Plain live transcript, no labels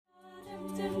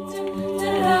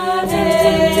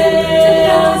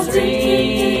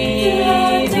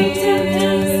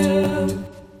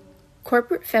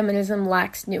Corporate feminism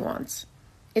lacks nuance.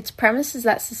 Its premise is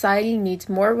that society needs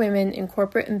more women in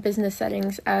corporate and business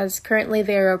settings as currently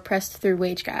they are oppressed through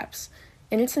wage gaps.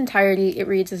 In its entirety, it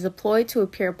reads as a ploy to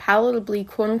appear palatably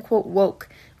quote-unquote woke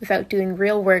without doing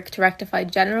real work to rectify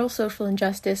general social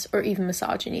injustice or even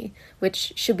misogyny,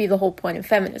 which should be the whole point of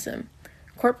feminism.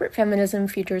 Corporate feminism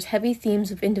features heavy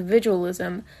themes of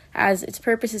individualism, as its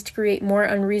purpose is to create more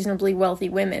unreasonably wealthy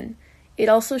women. It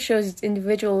also shows its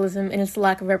individualism in its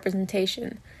lack of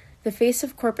representation. The face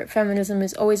of corporate feminism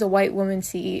is always a white woman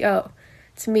CEO.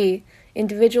 To me,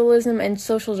 individualism and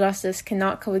social justice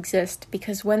cannot coexist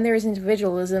because when there is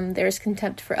individualism, there is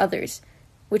contempt for others,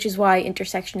 which is why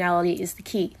intersectionality is the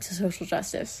key to social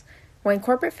justice. When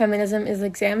corporate feminism is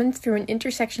examined through an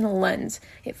intersectional lens,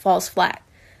 it falls flat.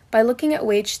 By looking at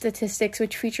wage statistics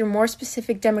which feature more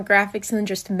specific demographics than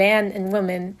just man and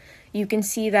woman, you can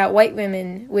see that white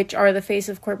women, which are the face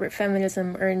of corporate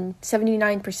feminism, earn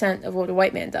 79% of what a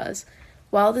white man does.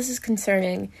 While this is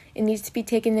concerning, it needs to be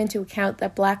taken into account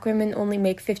that black women only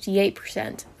make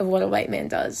 58% of what a white man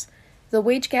does. The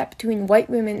wage gap between white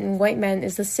women and white men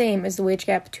is the same as the wage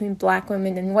gap between black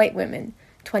women and white women,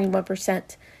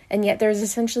 21%, and yet there is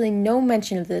essentially no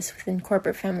mention of this within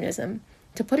corporate feminism.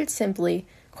 To put it simply,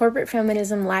 corporate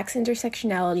feminism lacks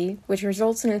intersectionality, which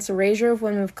results in its erasure of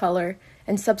women of color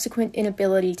and subsequent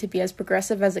inability to be as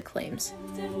progressive as it claims.